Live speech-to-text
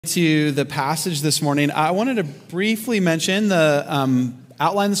To the passage this morning, I wanted to briefly mention the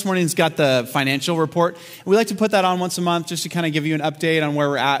outline this morning has got the financial report. We like to put that on once a month just to kind of give you an update on where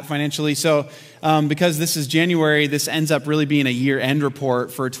we're at financially. So because this is January, this ends up really being a year-end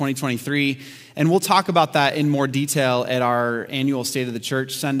report for 2023. And we'll talk about that in more detail at our annual State of the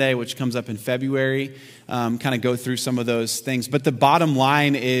Church Sunday, which comes up in February. Kind of go through some of those things. But the bottom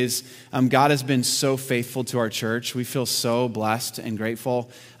line is God has been so faithful to our church. We feel so blessed and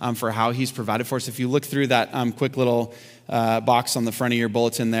grateful for how he's provided for us. If you look through that quick little box on the front of your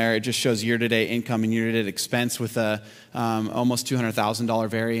bulletin there, it just shows year-to-date income and year-to-date expense with a almost $200,000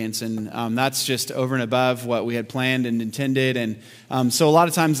 variance. And that's just over and above what we had planned and intended. And so a lot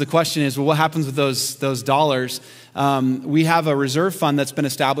of times the question is, well, what happens with those dollars? We have a reserve fund that's been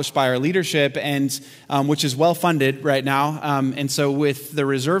established by our leadership, and which is well funded right now. And so, with the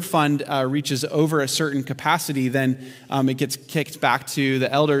reserve fund reaches over a certain capacity, then it gets kicked back to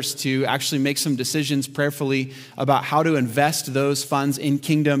the elders to actually make some decisions prayerfully about how to invest those funds in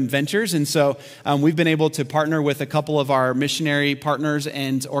kingdom ventures. And so, we've been able to partner with a couple of our missionary partners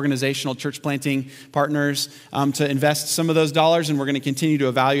and organizational church planting partners to invest some of those dollars, and we're going to continue to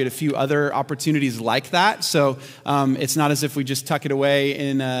evaluate a few other opportunities like that. So. It's not as if we just tuck it away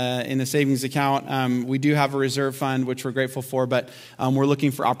in a savings account. We do have a reserve fund, which we're grateful for, but we're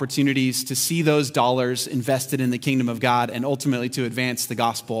looking for opportunities to see those dollars invested in the kingdom of God and ultimately to advance the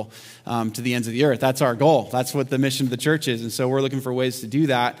gospel to the ends of the earth. That's our goal. That's what the mission of the church is. And so we're looking for ways to do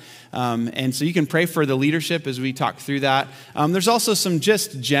that. And so you can pray for the leadership as we talk through that. There's also some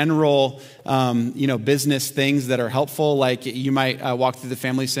just general, business things that are helpful. Like you might walk through the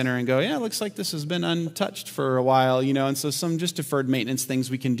family center and go, yeah, it looks like this has been untouched for a while, and so some just deferred maintenance things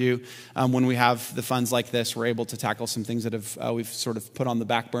we can do when we have the funds like this. We're able to tackle some things that we've sort of put on the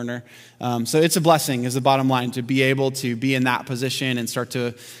back burner. So it's a blessing is the bottom line to be able to be in that position and start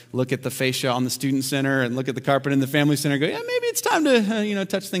to look at the fascia on the student center and look at the carpet in the family center and go, yeah, maybe it's time to,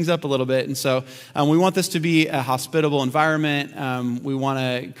 touch things up a little bit. And so we want this to be a hospitable environment. We want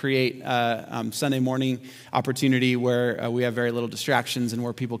to create a Sunday morning opportunity where we have very little distractions and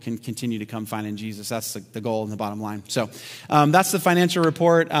where people can continue to come find in Jesus. That's the goal and the bottom line. So that's the financial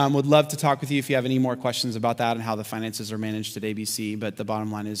report. Would love to talk with you if you have any more questions about that and how the finances are managed at ABC. But the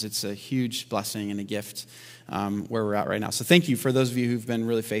bottom line is it's a huge blessing and a gift where we're at right now. So thank you for those of you who've been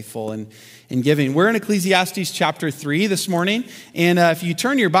really faithful in giving. We're in Ecclesiastes chapter 3 this morning. And if you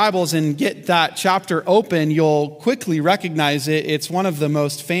turn your Bibles and get that chapter open, you'll quickly recognize it. It's one of the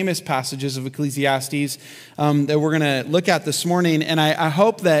most famous passages of Ecclesiastes that we're going to look at this morning. And I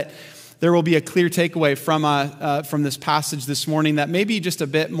hope that there will be a clear takeaway from this passage this morning that may be just a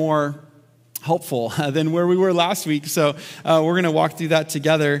bit more helpful than where we were last week. So we're going to walk through that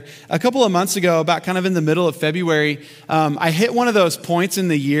together. A couple of months ago, about kind of in the middle of February, I hit one of those points in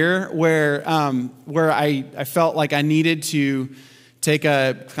the year where I felt like I needed to take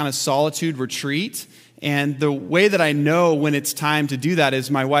a kind of solitude retreat. And the way that I know when it's time to do that is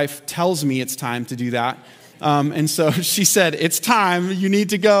my wife tells me it's time to do that. And so she said, it's time, you need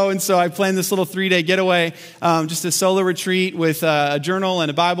to go. And so I planned this little 3-day getaway, just a solo retreat with a journal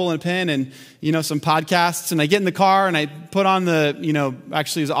and a Bible and a pen and, some podcasts. And I get in the car and I put on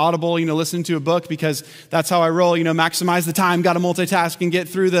actually it's Audible, listening to a book because that's how I roll, maximize the time, got to multitask and get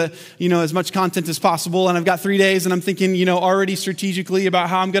through the, as much content as possible. And I've got 3 days and I'm thinking, already strategically about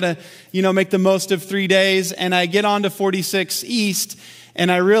how I'm going to, make the most of 3 days. And I get on to 46 East. And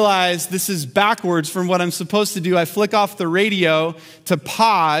I realize this is backwards from what I'm supposed to do. I flick off the radio to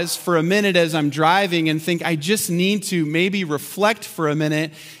pause for a minute as I'm driving and think I just need to maybe reflect for a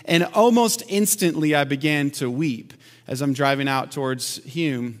minute. And almost instantly I began to weep as I'm driving out towards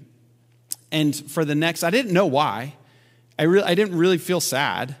Hume. And for the next, I didn't know why. I didn't really feel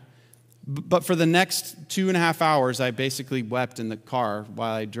sad. But for the next 2.5 hours, I basically wept in the car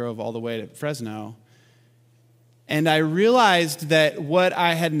while I drove all the way to Fresno. And I realized that what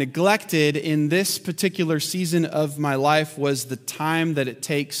I had neglected in this particular season of my life was the time that it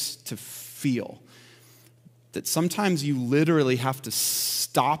takes to feel. That sometimes you literally have to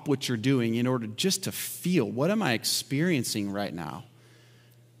stop what you're doing in order just to feel. What am I experiencing right now?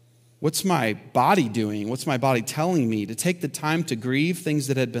 What's my body doing? What's my body telling me? To take the time to grieve things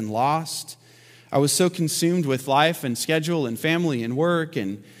that had been lost. I was so consumed with life and schedule and family and work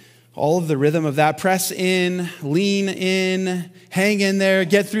and all of the rhythm of that. Press in, lean in, hang in there,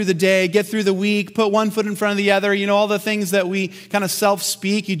 get through the day, get through the week, put one foot in front of the other, all the things that we kind of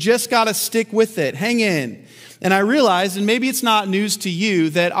self-speak. You just got to stick with it. Hang in. And I realized, and maybe it's not news to you,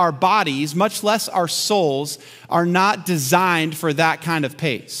 that our bodies, much less our souls, are not designed for that kind of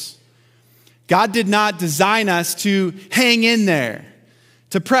pace. God did not design us to hang in there,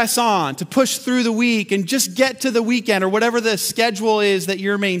 to press on, to push through the week and just get to the weekend or whatever the schedule is that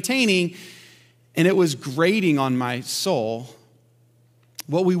you're maintaining. And it was grating on my soul.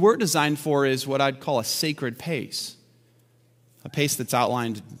 What we were designed for is what I'd call a sacred pace, a pace that's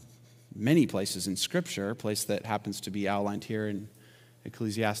outlined many places in Scripture, a place that happens to be outlined here in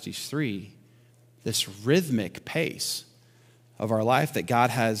Ecclesiastes 3, this rhythmic pace of our life that God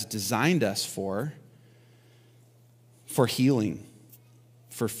has designed us for healing,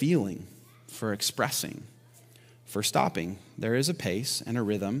 for feeling, for expressing, for stopping. There is a pace and a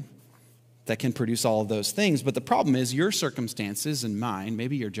rhythm that can produce all of those things. But the problem is your circumstances and mine,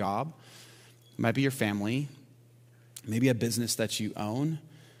 maybe your job, it might be your family, maybe a business that you own,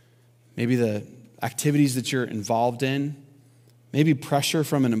 maybe the activities that you're involved in, maybe pressure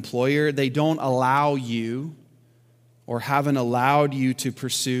from an employer. They don't allow you or haven't allowed you to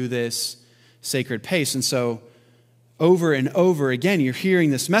pursue this sacred pace. And so over and over again, you're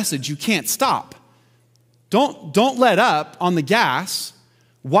hearing this message, you can't stop. Don't let up on the gas,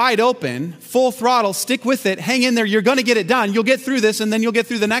 wide open, full throttle, stick with it, hang in there, you're going to get it done. You'll get through this, and then you'll get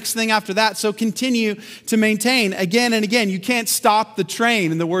through the next thing after that. So continue to maintain again and again. You can't stop the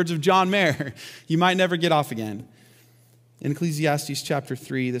train, in the words of John Mayer. You might never get off again. In Ecclesiastes chapter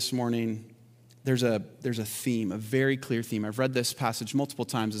 3 this morning, there's a theme, a very clear theme. I've read this passage multiple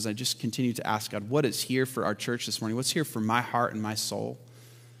times as I just continue to ask God, what is here for our church this morning? What's here for my heart and my soul?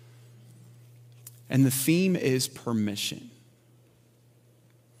 And the theme is permission.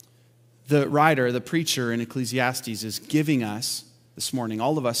 The writer, the preacher in Ecclesiastes is giving us this morning,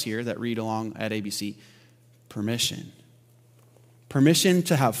 all of us here that read along at ABC, permission. Permission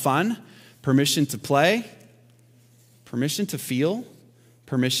to have fun, permission to play, permission to feel,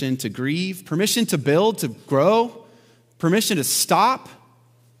 permission to grieve, permission to build, to grow, permission to stop.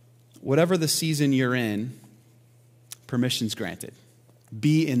 Whatever the season you're in, permission's granted.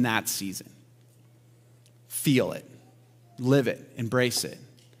 Be in that season. Feel it. Live it. Embrace it.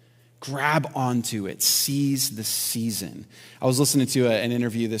 Grab onto it. Seize the season. I was listening to an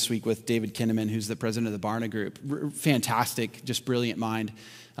interview this week with David Kinnaman, who's the president of the Barna Group. Fantastic, just brilliant mind.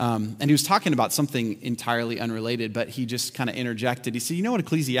 And he was talking about something entirely unrelated, but he just kind of interjected. He said, you know what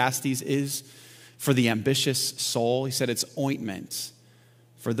Ecclesiastes is for the ambitious soul? He said it's ointment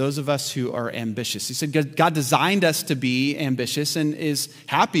for those of us who are ambitious. He said God designed us to be ambitious and is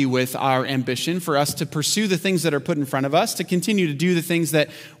happy with our ambition for us to pursue the things that are put in front of us, to continue to do the things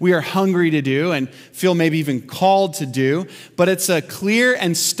that we are hungry to do and feel maybe even called to do. But it's a clear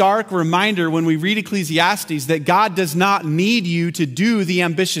and stark reminder when we read Ecclesiastes that God does not need you to do the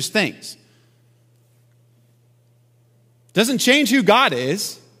ambitious things. Doesn't change who God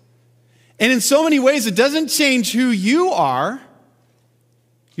is. And in so many ways, it doesn't change who you are.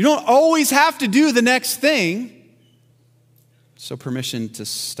 You don't always have to do the next thing. So permission to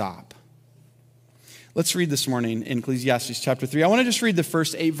stop. Let's read this morning in Ecclesiastes chapter 3. I want to just read the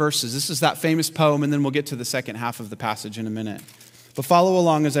first 8 verses. This is that famous poem, and then we'll get to the second half of the passage in a minute. But follow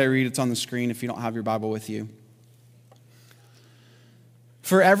along as I read. It's on the screen if you don't have your Bible with you.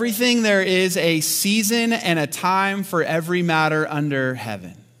 For everything there is a season and a time for every matter under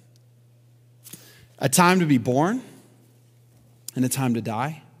heaven. A time to be born and a time to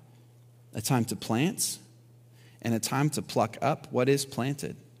die, a time to plant, and a time to pluck up what is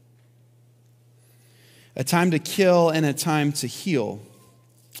planted. A time to kill and a time to heal,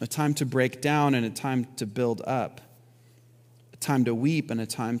 a time to break down and a time to build up, a time to weep and a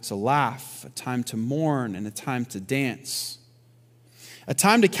time to laugh, a time to mourn and a time to dance, a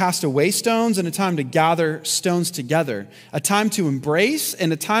time to cast away stones and a time to gather stones together, a time to embrace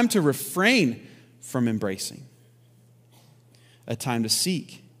and a time to refrain from embracing, a time to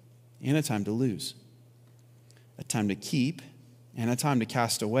seek and a time to lose, a time to keep and a time to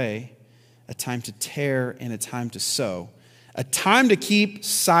cast away, a time to tear and a time to sow, a time to keep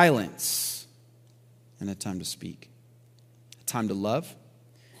silence and a time to speak, a time to love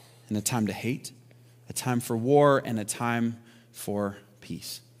and a time to hate, a time for war and a time for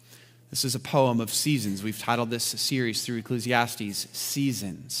peace. This is a poem of seasons. We've titled this series through Ecclesiastes,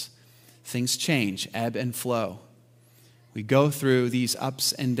 Seasons. Things change, ebb and flow. We go through these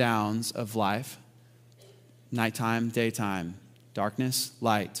ups and downs of life. Nighttime, daytime, darkness,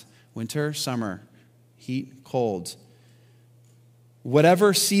 light, winter, summer, heat, cold.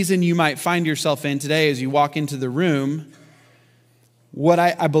 Whatever season you might find yourself in today as you walk into the room, what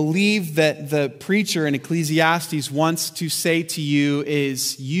I believe that the preacher in Ecclesiastes wants to say to you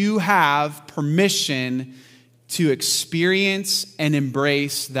is you have permission to experience and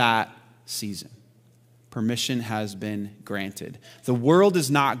embrace that season. Permission has been granted. The world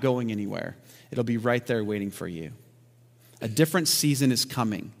is not going anywhere. It'll be right there waiting for you. A different season is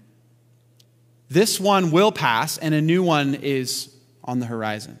coming. This one will pass, and a new one is on the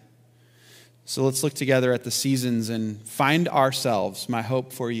horizon. So let's look together at the seasons and find ourselves. My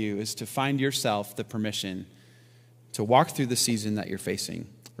hope for you is to find yourself the permission to walk through the season that you're facing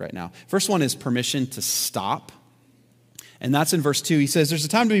right now. First one is permission to stop. And that's in verse 2. He says, there's a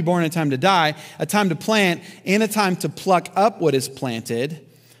time to be born and a time to die, a time to plant, and a time to pluck up what is planted.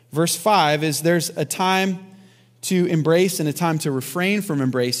 Verse 5 is there's a time to embrace and a time to refrain from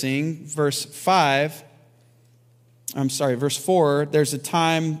embracing. Verse 4, there's a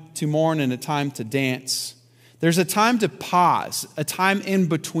time to mourn and a time to dance. There's a time to pause, a time in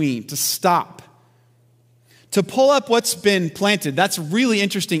between, to stop. To pull up what's been planted. That's really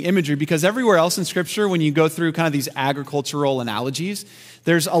interesting imagery because everywhere else in Scripture, when you go through kind of these agricultural analogies,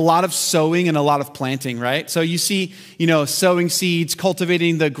 there's a lot of sowing and a lot of planting, right? So you see, sowing seeds,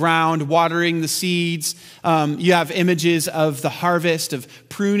 cultivating the ground, watering the seeds. You have images of the harvest, of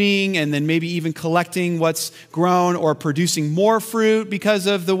pruning, and then maybe even collecting what's grown or producing more fruit because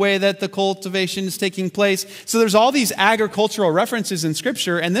of the way that the cultivation is taking place. So there's all these agricultural references in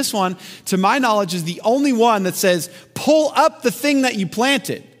Scripture, and this one, to my knowledge, is the only one that says, pull up the thing that you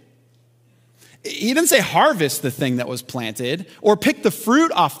planted. He didn't say harvest the thing that was planted or pick the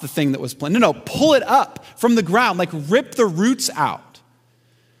fruit off the thing that was planted. No, pull it up from the ground, like rip the roots out,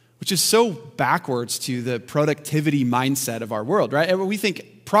 which is so backwards to the productivity mindset of our world, right? We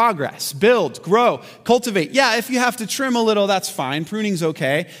think progress, build, grow, cultivate. Yeah, if you have to trim a little, that's fine. Pruning's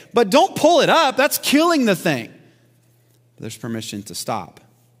okay. But don't pull it up. That's killing the thing. There's permission to stop.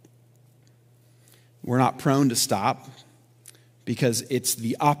 We're not prone to stop because it's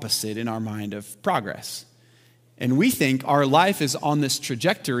the opposite in our mind of progress. And we think our life is on this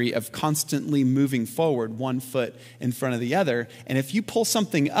trajectory of constantly moving forward, one foot in front of the other. And if you pull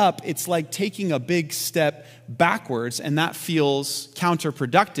something up, it's like taking a big step backwards, and that feels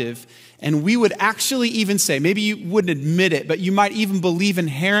counterproductive. And we would actually even say, maybe you wouldn't admit it, but you might even believe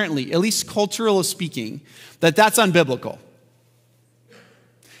inherently, at least culturally speaking, that that's unbiblical.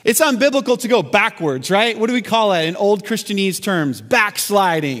 It's unbiblical to go backwards, right? What do we call it in old Christianese terms?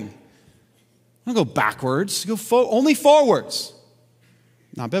 Backsliding. Don't go backwards. Go only forwards.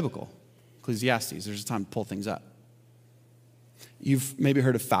 Not biblical. Ecclesiastes, there's a time to pull things up. You've maybe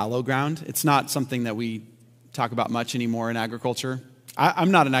heard of fallow ground. It's not something that we talk about much anymore in agriculture. I'm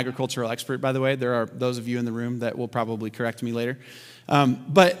not an agricultural expert, by the way. There are those of you in the room that will probably correct me later.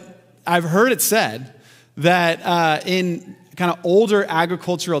 But I've heard it said that in kind of older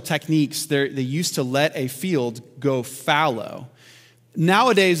agricultural techniques, they used to let a field go fallow.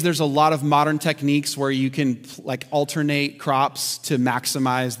 Nowadays, there's a lot of modern techniques where you can alternate crops to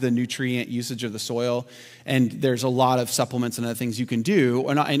maximize the nutrient usage of the soil. And there's a lot of supplements and other things you can do,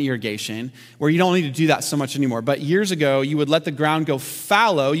 or not in irrigation, where you don't need to do that so much anymore. But years ago, you would let the ground go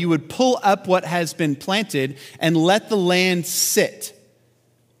fallow. You would pull up what has been planted and let the land sit.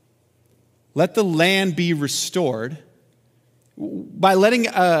 Let the land be restored. By letting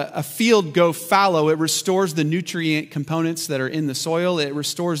a field go fallow, it restores the nutrient components that are in the soil. It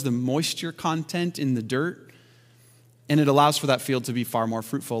restores the moisture content in the dirt. And it allows for that field to be far more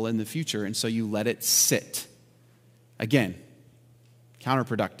fruitful in the future. And so you let it sit. Again,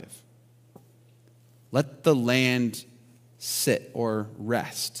 counterproductive. Let the land sit or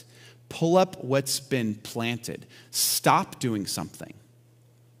rest. Pull up what's been planted. Stop doing something.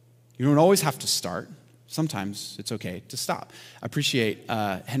 You don't always have to start. Sometimes it's okay to stop. I appreciate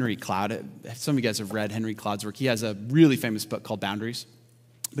Henry Cloud. Some of you guys have read Henry Cloud's work. He has a really famous book called Boundaries.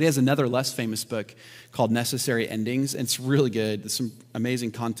 But he has another less famous book called Necessary Endings. And it's really good. There's some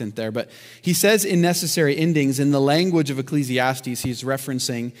amazing content there. But he says in Necessary Endings, in the language of Ecclesiastes, he's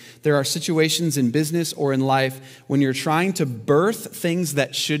referencing there are situations in business or in life when you're trying to birth things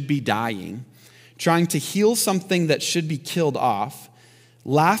that should be dying, trying to heal something that should be killed off,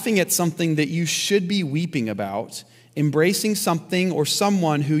 laughing at something that you should be weeping about, embracing something or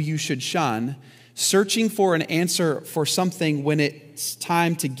someone who you should shun, searching for an answer for something when it's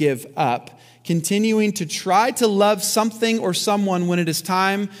time to give up, continuing to try to love something or someone when it is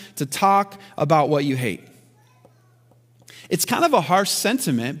time to talk about what you hate. It's kind of a harsh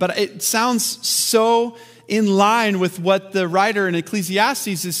sentiment, but it sounds so in line with what the writer in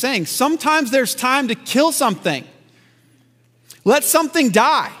Ecclesiastes is saying. Sometimes there's time to kill something. Let something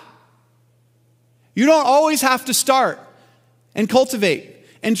die. You don't always have to start and cultivate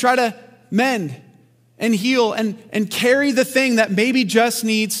and try to mend and heal and carry the thing that maybe just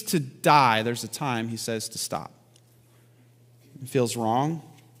needs to die. There's a time, he says, to stop. It feels wrong,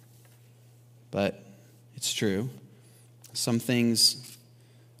 but it's true. Some things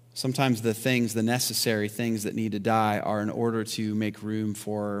Sometimes the necessary things that need to die are in order to make room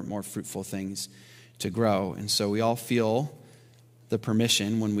for more fruitful things to grow. And so we all feel the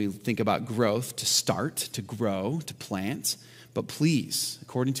permission when we think about growth to start, to grow, to plant. But please,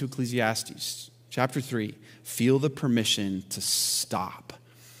 according to Ecclesiastes chapter 3, feel the permission to stop.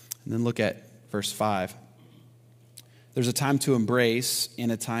 And then look at verse 5. There's a time to embrace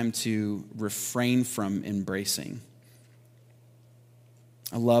and a time to refrain from embracing.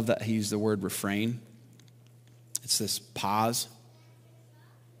 I love that he used the word refrain. It's this pause.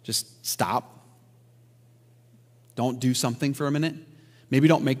 Just stop. Don't do something for a minute. Maybe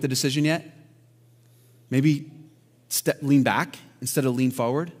don't make the decision yet. Maybe lean back instead of lean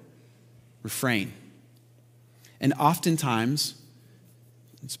forward. Refrain. And oftentimes,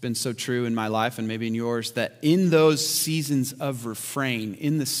 it's been so true in my life and maybe in yours, that in those seasons of refrain,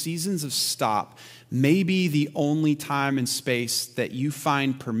 in the seasons of stop, may be the only time and space that you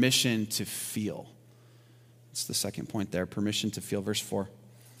find permission to feel. That's the second point there, permission to feel. Verse 4.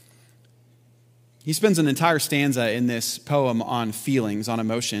 He spends an entire stanza in this poem on feelings, on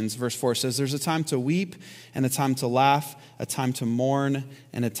emotions. Verse 4 says, there's a time to weep and a time to laugh, a time to mourn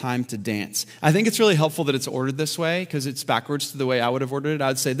and a time to dance. I think it's really helpful that it's ordered this way because it's backwards to the way I would have ordered it. I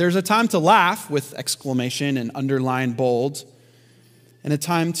would say there's a time to laugh with exclamation and underline bold, and a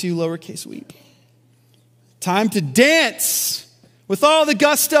time to lowercase weep. Time to dance with all the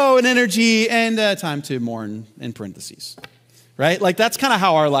gusto and energy, and a time to mourn in parentheses. Right? Like that's kind of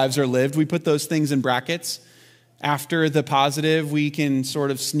how our lives are lived. We put those things in brackets. After the positive, we can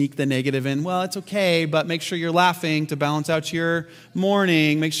sort of sneak the negative in. Well, it's okay, but make sure you're laughing to balance out your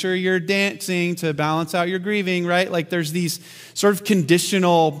mourning. Make sure you're dancing to balance out your grieving, right? Like there's these sort of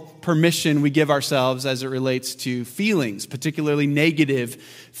conditional permission we give ourselves as it relates to feelings, particularly negative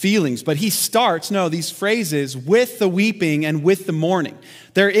feelings. But he starts, these phrases with the weeping and with the mourning.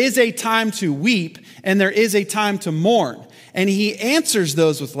 There is a time to weep and there is a time to mourn. And he answers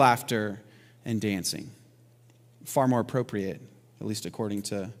those with laughter and dancing. Far more appropriate, at least according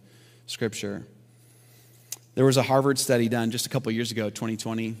to Scripture. There was a Harvard study done just a couple years ago,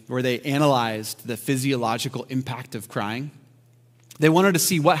 2020, where they analyzed the physiological impact of crying. They wanted to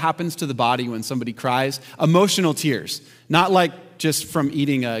see what happens to the body when somebody cries. Emotional tears, not like just from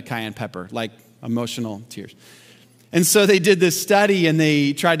eating a cayenne pepper, like emotional tears. And so they did this study and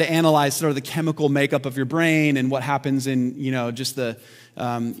they tried to analyze sort of the chemical makeup of your brain and what happens in, just the,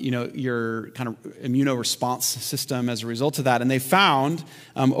 your kind of immunoresponse system as a result of that. And they found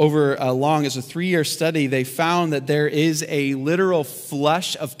over as a 3-year study, they found that there is a literal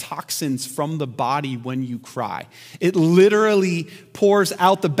flush of toxins from the body when you cry. It literally pours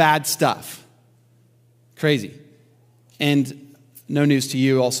out the bad stuff. Crazy. And no news to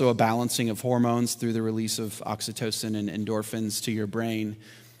you, also a balancing of hormones through the release of oxytocin and endorphins to your brain,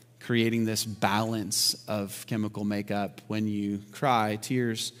 creating this balance of chemical makeup when you cry,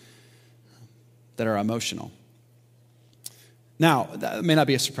 tears that are emotional. Now, that may not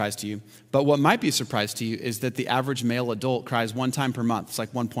be a surprise to you, but what might be a surprise to you is that the average male adult cries 1 time per month. It's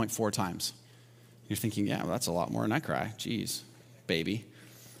like 1.4 times. You're thinking, yeah, well, that's a lot more than I cry. Jeez, baby.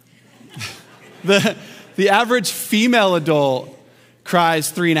 The average female adult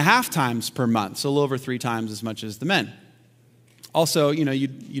cries 3.5 times per month, so a little over 3 times as much as the men. Also,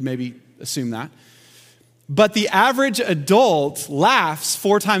 you'd maybe assume that. But the average adult laughs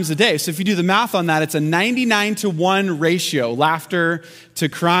 4 times a day. So if you do the math on that, it's a 99-to-1 ratio, laughter to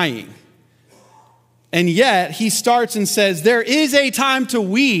crying. And yet, he starts and says, there is a time to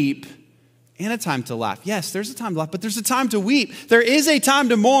weep and a time to laugh. Yes, there's a time to laugh, but there's a time to weep. There is a time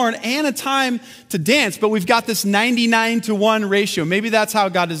to mourn and a time to dance, but we've got this 99-to-1 ratio. Maybe that's how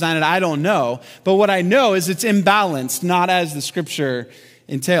God designed it. I don't know. But what I know is it's imbalanced, not as the Scripture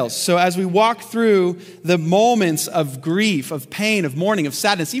entails. So as we walk through the moments of grief, of pain, of mourning, of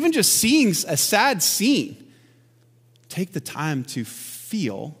sadness, even just seeing a sad scene, take the time to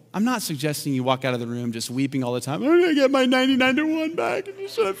feel. I'm not suggesting you walk out of the room just weeping all the time. I'm going to get my 99-to-1 back and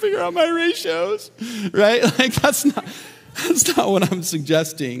just trying to figure out my ratios, right? Like that's not what I'm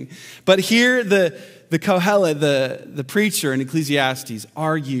suggesting. But here the Kohelet, the preacher in Ecclesiastes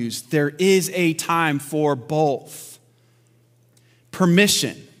argues there is a time for both.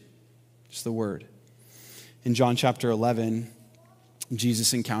 Permission, just the word. In John chapter 11,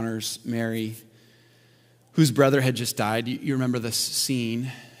 Jesus encounters Mary, whose brother had just died. You remember this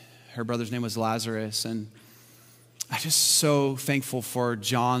scene. Her brother's name was Lazarus. And I'm just so thankful for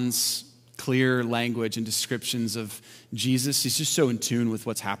John's clear language and descriptions of Jesus. He's just so in tune with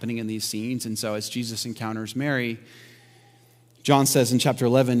what's happening in these scenes. And so as Jesus encounters Mary, John says in chapter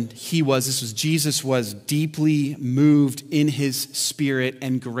 11, Jesus was deeply moved in his spirit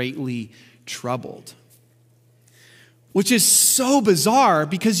and greatly troubled. Which is so bizarre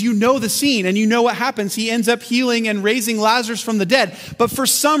because you know the scene and you know what happens. He ends up healing and raising Lazarus from the dead. But for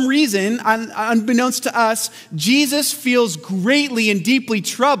some reason, unbeknownst to us, Jesus feels greatly and deeply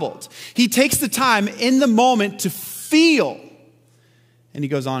troubled. He takes the time in the moment to feel. And he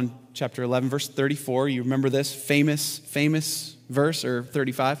goes on, chapter 11, verse 34. You remember this famous verse, or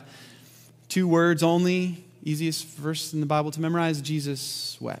 35? 2 words only, easiest verse in the Bible to memorize.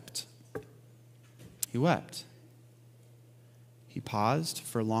 Jesus wept. He wept. He paused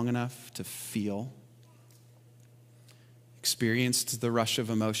for long enough to feel, experienced the rush of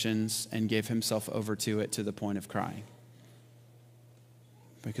emotions, and gave himself over to it to the point of crying.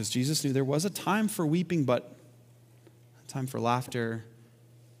 Because Jesus knew there was a time for weeping, but a time for laughter.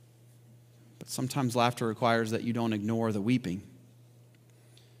 But sometimes laughter requires that you don't ignore the weeping.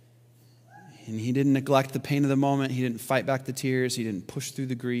 And he didn't neglect the pain of the moment. He didn't fight back the tears. He didn't push through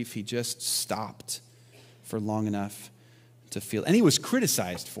the grief. He just stopped for long enough to feel. And he was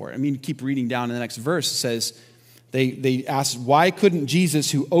criticized for it. I mean, keep reading down in the next verse. It says, they asked, why couldn't Jesus,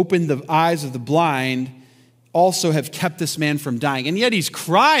 who opened the eyes of the blind, also have kept this man from dying? And yet he's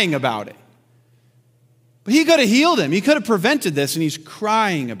crying about it. But he could have healed him. He could have prevented this, and he's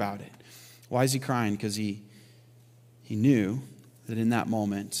crying about it. Why is he crying? Because he knew that in that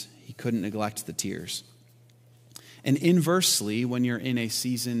moment, he couldn't neglect the tears. And inversely, when you're in a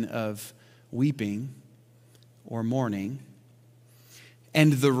season of weeping or mourning,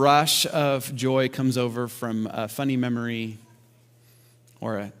 and the rush of joy comes over from a funny memory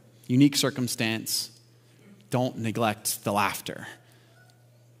or a unique circumstance, don't neglect the laughter.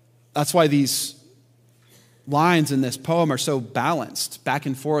 That's why these lines in this poem are so balanced, back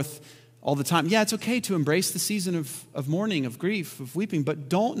and forth all the time. Yeah, it's okay to embrace the season of mourning, of grief, of weeping, but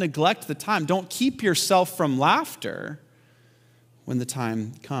don't neglect the time. Don't keep yourself from laughter when the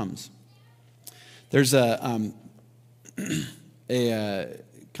time comes. There's a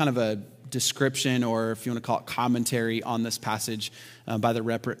kind of a description, or if you want to call it commentary, on this passage by the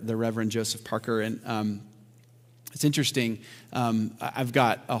Reverend Joseph Parker. And it's interesting. I've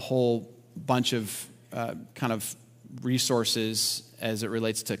got a whole bunch of kind of resources as it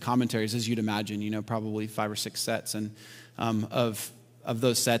relates to commentaries, as you'd imagine, probably 5 or 6 sets. And of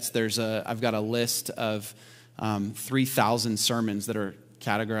those sets, I've got a list of 3,000 sermons that are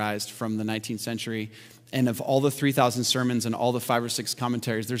categorized from the 19th century. And of all the 3,000 sermons and all the 5 or 6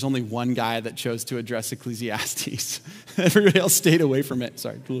 commentaries, there's only one guy that chose to address Ecclesiastes. Everybody else stayed away from it.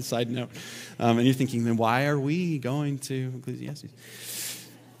 Sorry, a little side note. And you're thinking, then why are we going to Ecclesiastes?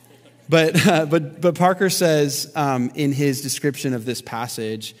 But Parker says in his description of this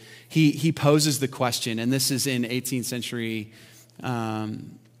passage, he poses the question, and this is in 18th century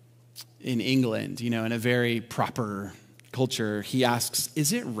in England, in a very proper culture. He asks,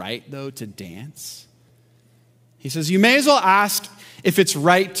 is it right, though, to dance? He says, you may as well ask if it's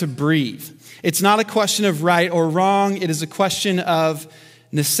right to breathe. It's not a question of right or wrong. It is a question of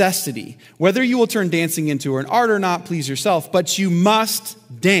necessity. Whether you will turn dancing into an art or not, please yourself, but you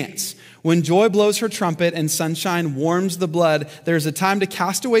must dance. When joy blows her trumpet and sunshine warms the blood, there is a time to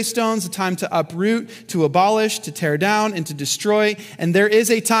cast away stones, a time to uproot, to abolish, to tear down, and to destroy. And there is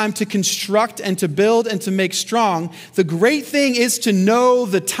a time to construct and to build and to make strong. The great thing is to know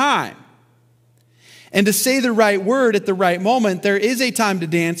the time and to say the right word at the right moment. There is a time to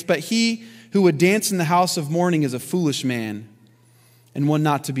dance, but he who would dance in the house of mourning is a foolish man and one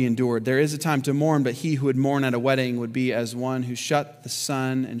not to be endured. There is a time to mourn, but he who would mourn at a wedding would be as one who shut the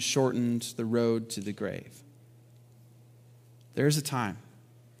sun and shortened the road to the grave. There is a time,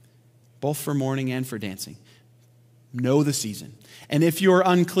 both for mourning and for dancing. Know the season. And if you're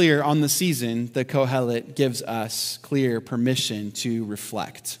unclear on the season, the Kohelet gives us clear permission to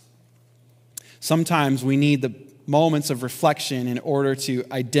reflect. Sometimes we need the moments of reflection in order to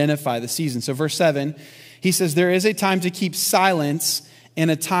identify the season. So verse 7, he says, there is a time to keep silence and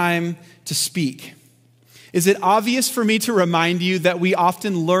a time to speak. Is it obvious for me to remind you that we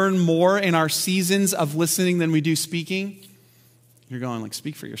often learn more in our seasons of listening than we do speaking? You're going,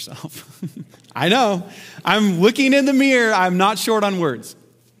 speak for yourself. I know. I'm looking in the mirror. I'm not short on words.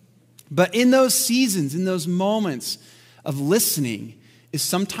 But in those seasons, in those moments of listening, is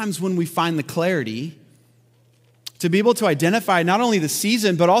sometimes when we find the clarity to be able to identify not only the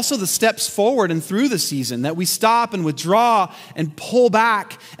season, but also the steps forward and through the season, that we stop and withdraw and pull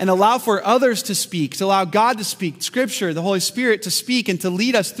back and allow for others to speak, to allow God to speak, Scripture, the Holy Spirit to speak and to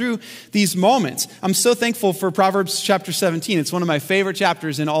lead us through these moments. I'm so thankful for Proverbs chapter 17. It's one of my favorite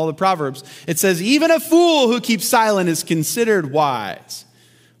chapters in all the Proverbs. It says, even a fool who keeps silent is considered wise.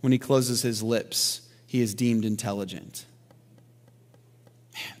 When he closes his lips, he is deemed intelligent.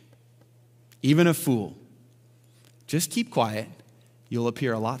 Man, even a fool. Just keep quiet. You'll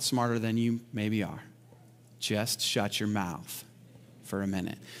appear a lot smarter than you maybe are. Just shut your mouth for a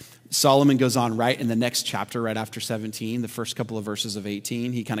minute. Solomon goes on right in the next chapter, right after 17, the first couple of verses of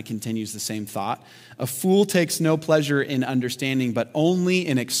 18. He kind of continues the same thought. A fool takes no pleasure in understanding, but only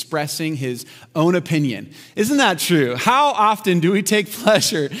in expressing his own opinion. Isn't that true? How often do we take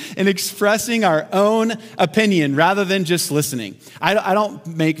pleasure in expressing our own opinion rather than just listening? I don't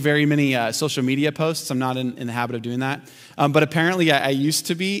make very many social media posts. I'm not in the habit of doing that. But apparently I used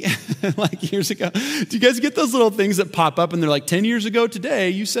to be like years ago. Do you guys get those little things that pop up and they're like, 10 years ago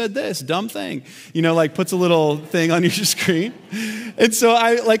today, you said this dumb thing, like puts a little thing on your screen. And so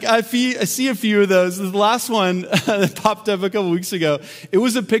I see a few of those. The last one that popped up a couple weeks ago, it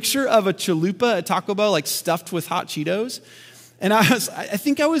was a picture of a chalupa at Taco Bell, like stuffed with hot Cheetos. And I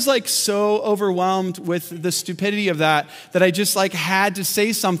think I was like so overwhelmed with the stupidity of that I just like had to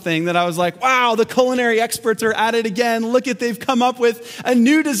say something that I was like, wow, the culinary experts are at it again. Look they've come up with a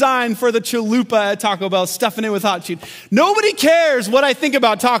new design for the chalupa at Taco Bell, stuffing it with hot Cheetos. Nobody cares what I think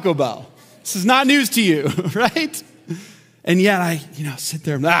about Taco Bell. This is not news to you, right? And yet I, sit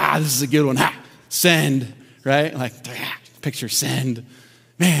there, this is a good one. Send, right? Like, picture send.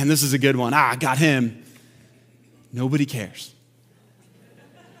 Man, this is a good one. Got him. Nobody cares.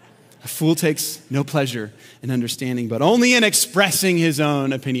 A fool takes no pleasure in understanding, but only in expressing his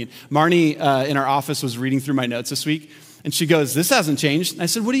own opinion. Marnie in our office was reading through my notes this week, and she goes, this hasn't changed. And I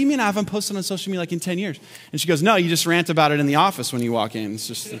said, what do you mean I haven't posted on social media like in 10 years? And she goes, no, you just rant about it in the office when you walk in. It's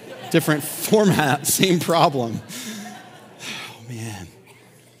just a different format, same problem. Oh, man.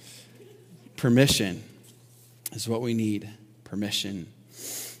 Permission is what we need. Permission.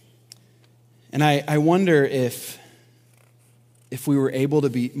 And I wonder if we were able to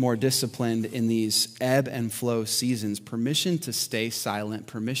be more disciplined in these ebb and flow seasons, permission to stay silent,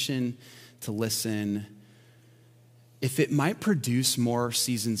 permission to listen, if it might produce more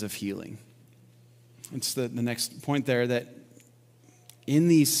seasons of healing. It's the next point there, that in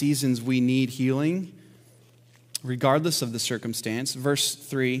these seasons we need healing, regardless of the circumstance. Verse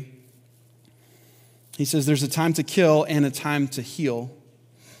 3, he says there's a time to kill and a time to heal.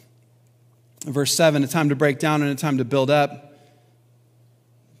 Verse 7, a time to break down and a time to build up.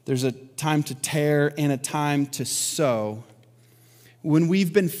 There's a time to tear and a time to sow. When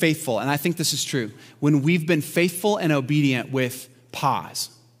we've been faithful, and I think this is true, when we've been faithful and obedient with pause,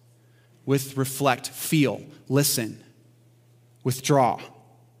 with reflect, feel, listen, withdraw,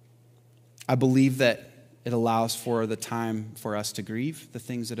 I believe that it allows for the time for us to grieve the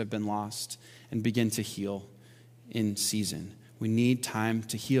things that have been lost and begin to heal in season. We need time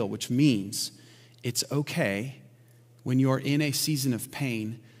to heal, which means it's okay when you're in a season of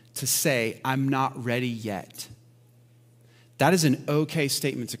pain to say, I'm not ready yet. That is an okay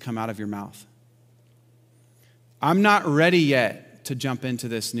statement to come out of your mouth. I'm not ready yet to jump into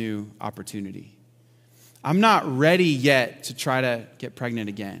this new opportunity. I'm not ready yet to try to get pregnant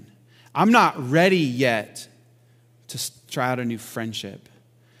again. I'm not ready yet to try out a new friendship.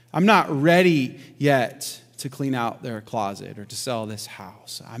 I'm not ready yet to clean out their closet or to sell this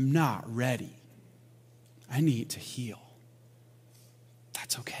house. I'm not ready. I need to heal.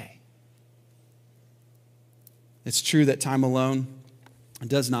 That's okay. It's true that time alone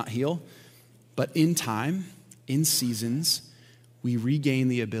does not heal, but in time, in seasons, we regain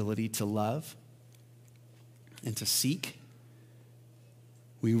the ability to love and to seek.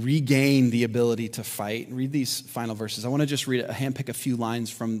 We regain the ability to fight. Read these final verses. I want to just handpick a few lines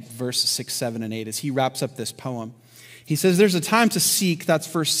from verse 6, 7, and 8 as he wraps up this poem. He says, there's a time to seek, that's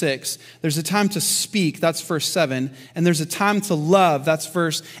verse 6. There's a time to speak, that's verse 7. And there's a time to love, that's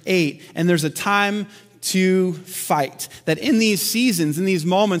verse 8. And there's a time to fight. That in these seasons, in these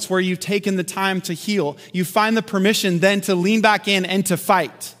moments where you've taken the time to heal, you find the permission then to lean back in and to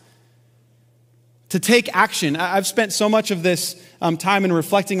fight. To take action. I've spent so much of this time in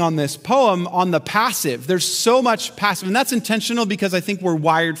reflecting on this poem on the passive. There's so much passive, and that's intentional because I think we're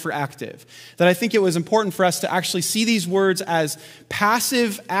wired for active. That I think it was important for us to actually see these words as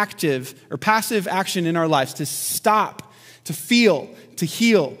passive active or passive action in our lives, to stop, to feel, to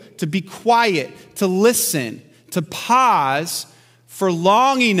heal, to be quiet, to listen, to pause for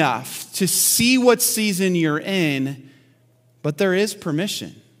long enough to see what season you're in, but there is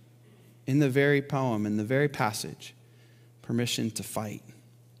permission in the very poem, in the very passage, permission to fight.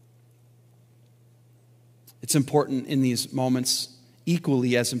 It's important in these moments,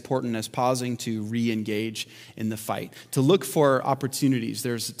 equally as important as pausing to re-engage in the fight, to look for opportunities.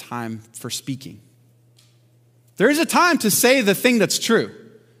 There's a time for speaking. There is a time to say the thing that's true.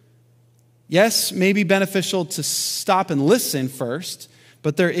 Yes, maybe beneficial to stop and listen first,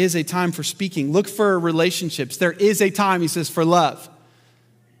 but there is a time for speaking. Look for relationships. There is a time, he says, for love.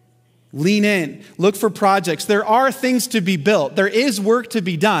 Lean in. Look for projects. There are things to be built. There is work to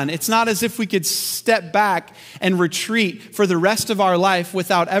be done. It's not as if we could step back and retreat for the rest of our life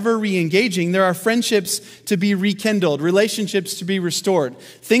without ever re-engaging. There are friendships to be rekindled, relationships to be restored,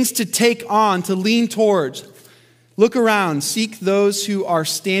 things to take on, to lean towards. Look around, seek those who are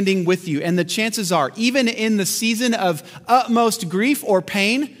standing with you. And the chances are, even in the season of utmost grief or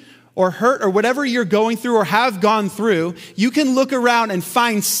pain or hurt or whatever you're going through or have gone through, you can look around and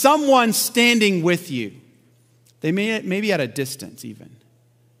find someone standing with you. They may be at a distance even.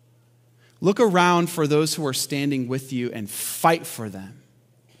 Look around for those who are standing with you and fight for them.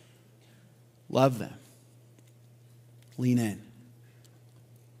 Love them. Lean in.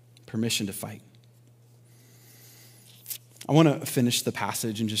 Permission to fight. I want to finish the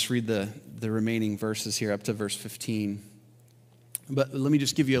passage and just read the remaining verses here up to verse 15. But let me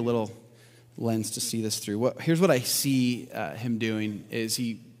just give you a little lens to see this through. Here's what I see him doing is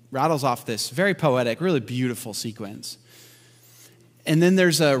he rattles off this very poetic, really beautiful sequence. And then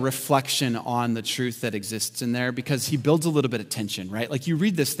there's a reflection on the truth that exists in there because he builds a little bit of tension, right? Like you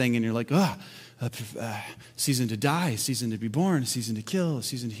read this thing and you're like, season to die, season to be born, season to kill,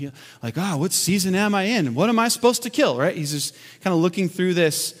 season to heal. Like, what season am I in? What am I supposed to kill, right? He's just kind of looking through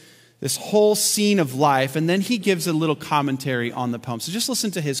this whole scene of life, and then he gives a little commentary on the poem. So just listen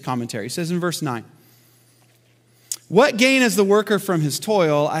to his commentary. He says in verse 9, "What gain has the worker from his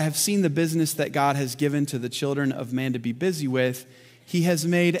toil? I have seen the business that God has given to the children of man to be busy with. He has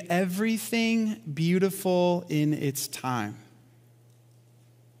made everything beautiful in its time.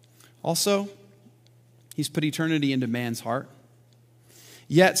 Also, he's put eternity into man's heart,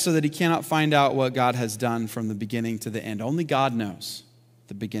 yet so that he cannot find out what God has done from the beginning to the end. Only God knows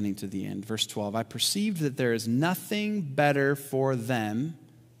the beginning to the end." Verse 12, "I perceived that there is nothing better for them,"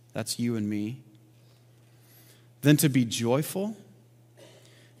 that's you and me, "than to be joyful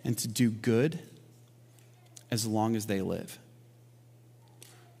and to do good as long as they live.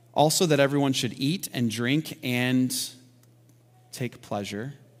 Also that everyone should eat and drink and take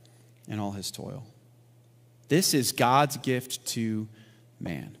pleasure in all his toil. This is God's gift to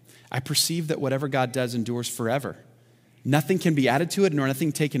man. I perceive that whatever God does endures forever. Nothing can be added to it, nor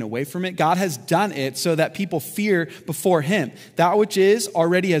nothing taken away from it. God has done it so that people fear before him. That which is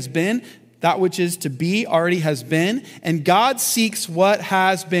already has been. That which is to be already has been. And God seeks what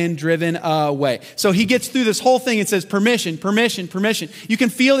has been driven away." So he gets through this whole thing and says, permission, permission, permission. You can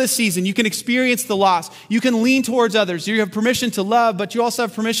feel this season. You can experience the loss. You can lean towards others. You have permission to love, but you also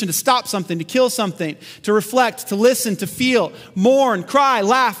have permission to stop something, to kill something, to reflect, to listen, to feel, mourn, cry,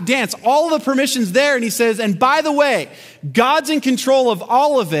 laugh, dance. All the permissions there. And he says, and by the way, God's in control of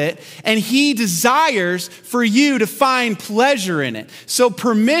all of it, and he desires for you to find pleasure in it. So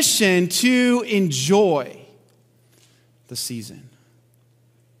permission to enjoy the season.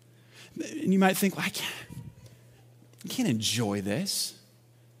 And you might think, well, I can't enjoy this.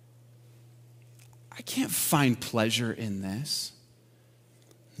 I can't find pleasure in this.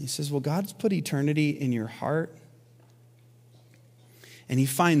 He says, well, God's put eternity in your heart, and he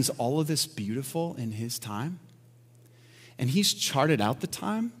finds all of this beautiful in his time. And he's charted out the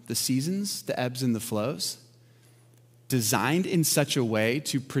time, the seasons, the ebbs and the flows, designed in such a way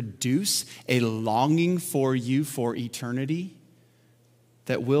to produce a longing for you for eternity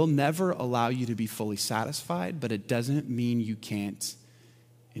that will never allow you to be fully satisfied, but it doesn't mean you can't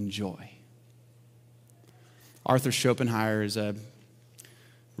enjoy. Arthur Schopenhauer is a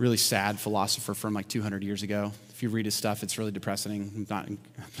really sad philosopher from like 200 years ago. If you read his stuff, it's really depressing.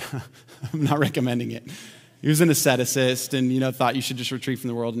 I'm not recommending it. He was an asceticist and, thought you should just retreat from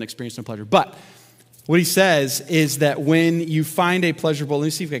the world and experience no pleasure. But what he says is that when you find a pleasurable, let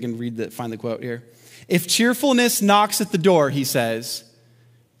me see if I can find the quote here. If cheerfulness knocks at the door, he says,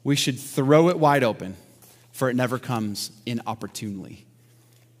 we should throw it wide open, for it never comes inopportunely.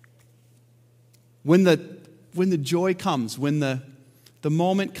 When the joy comes, when the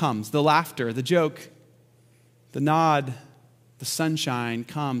moment comes, the laughter, the joke, the nod, the sunshine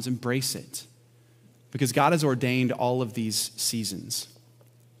comes, embrace it. Because God has ordained all of these seasons.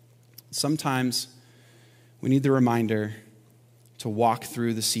 Sometimes we need the reminder to walk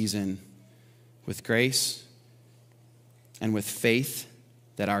through the season with grace and with faith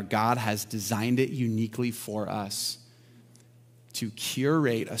that our God has designed it uniquely for us to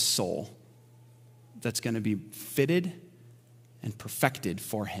curate a soul that's going to be fitted and perfected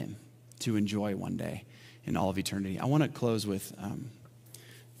for him to enjoy one day in all of eternity. I want to close with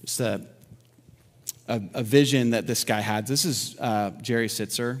just a vision that this guy had. This is Jerry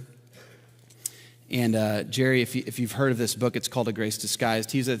Sitzer. And Jerry, if you've heard of this book, it's called A Grace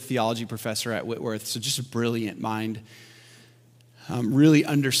Disguised. He's a theology professor at Whitworth, so just a brilliant mind. Really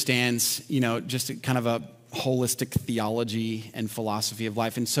understands, just kind of a holistic theology and philosophy of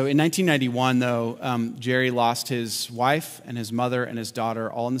life. And so in 1991, though, Jerry lost his wife and his mother and his daughter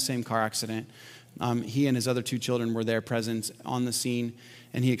all in the same car accident. He and his other two children were there present on the scene,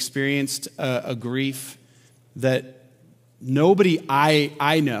 and he experienced a grief that nobody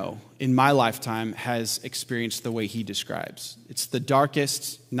I know in my lifetime has experienced the way he describes. It's the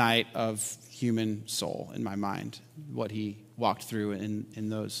darkest night of human soul in my mind, what he walked through in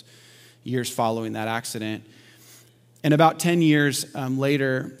those years following that accident. And about 10 years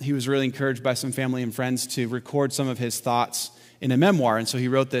later, he was really encouraged by some family and friends to record some of his thoughts in a memoir. And so he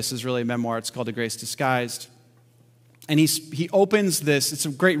wrote this as really a memoir. It's called A Grace Disguised. And he opens this. It's a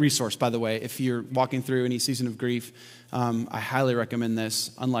great resource, by the way, if you're walking through any season of grief. I highly recommend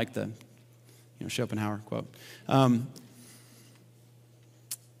this, unlike the Schopenhauer quote.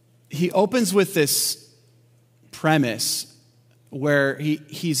 He opens with this premise where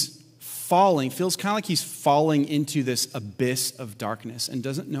he's falling, feels kind of like he's falling into this abyss of darkness and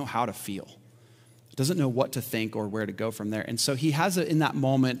doesn't know how to feel, doesn't know what to think or where to go from there. And so he has in that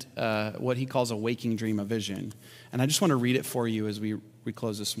moment what he calls a waking dream, a vision. And I just want to read it for you as we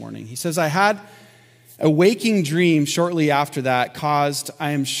close this morning. He says, I had a waking dream shortly after that, caused,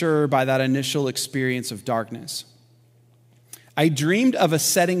 I am sure, by that initial experience of darkness. I dreamed of a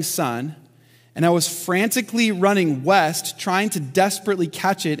setting sun, and I was frantically running west, trying to desperately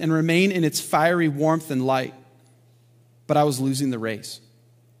catch it and remain in its fiery warmth and light. But I was losing the race.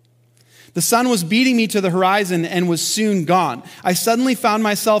 The sun was beating me to the horizon and was soon gone. I suddenly found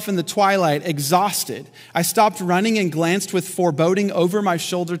myself in the twilight, exhausted. I stopped running and glanced with foreboding over my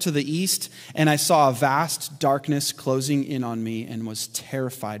shoulder to the east, and I saw a vast darkness closing in on me and was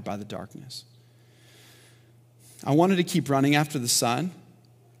terrified by the darkness. I wanted to keep running after the sun,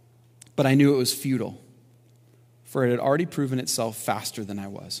 but I knew it was futile, for it had already proven itself faster than I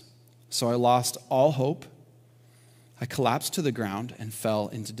was. So I lost all hope. I collapsed to the ground and fell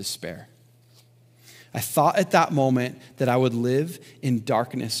into despair. I thought at that moment that I would live in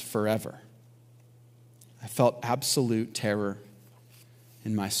darkness forever. I felt absolute terror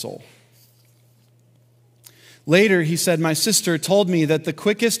in my soul. Later, he said, my sister told me that the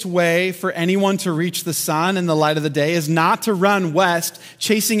quickest way for anyone to reach the sun and the light of the day is not to run west,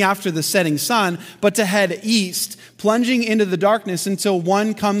 chasing after the setting sun, but to head east, plunging into the darkness until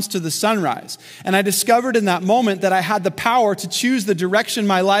one comes to the sunrise. And I discovered in that moment that I had the power to choose the direction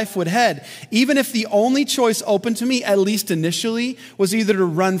my life would head, even if the only choice open to me, at least initially, was either to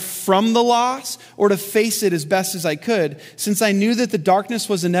run from the loss or to face it as best as I could. Since I knew that the darkness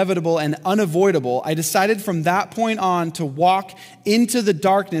was inevitable and unavoidable, I decided from that point on to walk into the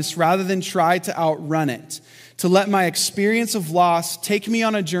darkness rather than try to outrun it, to let my experience of loss take me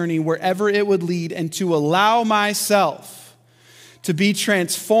on a journey wherever it would lead, and to allow myself to be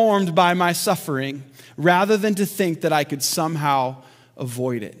transformed by my suffering rather than to think that I could somehow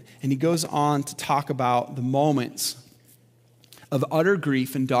avoid it. And he goes on to talk about the moments of utter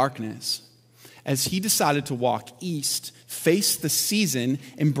grief and darkness as he decided to walk east, face the season,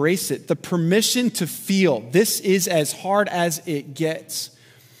 embrace it, the permission to feel this is as hard as it gets,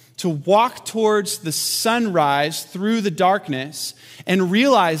 to walk towards the sunrise through the darkness and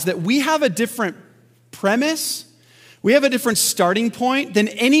realize that we have a different premise. We have a different starting point than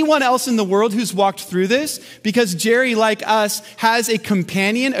anyone else in the world who's walked through this, because Jerry, like us, has a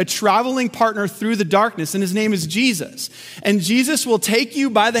companion, a traveling partner through the darkness, and his name is Jesus. And Jesus will take you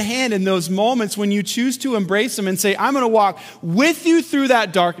by the hand in those moments when you choose to embrace him and say, I'm going to walk with you through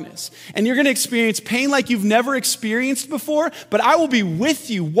that darkness. And you're going to experience pain like you've never experienced before, but I will be with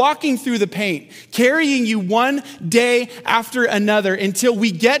you walking through the pain, carrying you one day after another until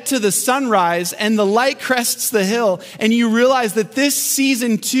we get to the sunrise and the light crests the hill, and you realize that this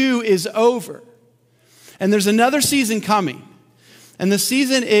season too is over. And there's another season coming. And the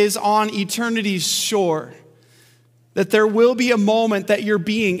season is on eternity's shore. That there will be a moment that you're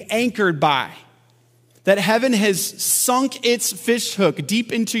being anchored by. That heaven has sunk its fishhook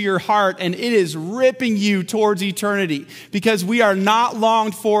deep into your heart, and it is ripping you towards eternity. Because we are not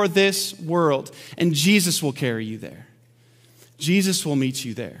longed for this world. And Jesus will carry you there. Jesus will meet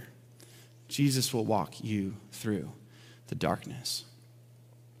you there. Jesus will walk you through the darkness.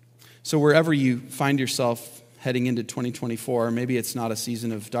 So wherever you find yourself heading into 2024, maybe it's not a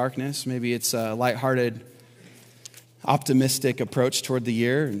season of darkness. Maybe it's a lighthearted, optimistic approach toward the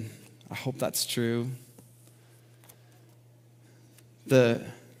year, and I hope that's true. The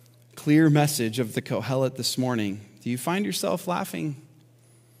clear message of the Kohelet this morning, do you find yourself laughing?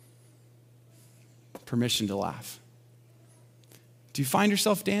 Permission to laugh. Do you find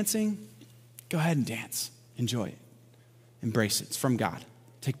yourself dancing? Go ahead and dance. Enjoy it. Embrace it. It's from God.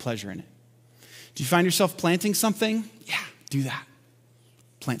 Take pleasure in it. Do you find yourself planting something? Yeah, do that.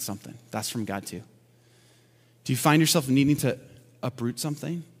 Plant something. That's from God too. Do you find yourself needing to uproot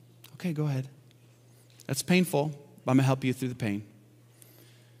something? Okay, go ahead. That's painful, but I'm going to help you through the pain.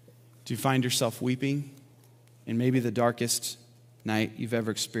 Do you find yourself weeping in maybe the darkest night you've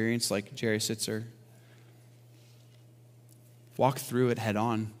ever experienced, like Jerry Sitzer? Walk through it head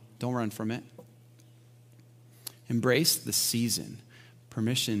on. Don't run from it. Embrace the season.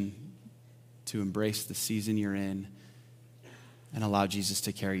 Permission to embrace the season you're in and allow Jesus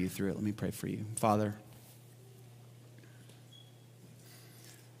to carry you through it. Let me pray for you. Father,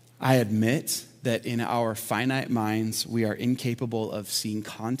 I admit that in our finite minds, we are incapable of seeing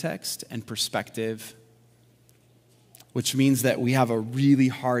context and perspective, which means that we have a really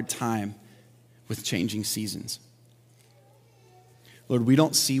hard time with changing seasons. Lord, we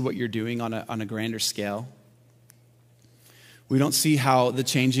don't see what you're doing on a grander scale. We don't see how the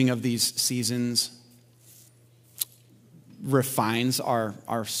changing of these seasons refines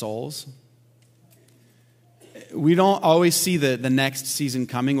our souls. We don't always see the next season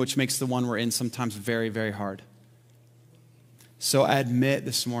coming, which makes the one we're in sometimes very, very hard. So I admit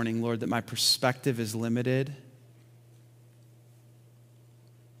this morning, Lord, that my perspective is limited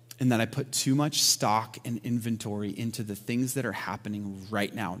and that I put too much stock and inventory into the things that are happening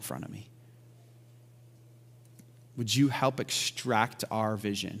right now in front of me. Would you help extract our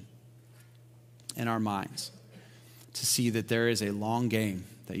vision and our minds to see that there is a long game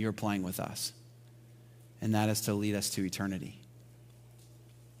that you're playing with us, and that is to lead us to eternity.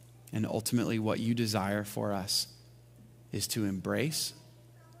 And ultimately what you desire for us is to embrace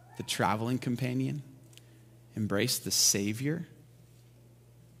the traveling companion, embrace the Savior,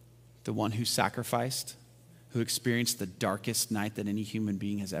 the one who sacrificed, who experienced the darkest night that any human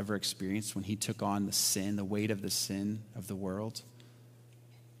being has ever experienced when he took on the sin, the weight of the sin of the world.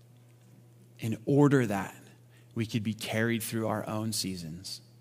 In order that we could be carried through our own seasons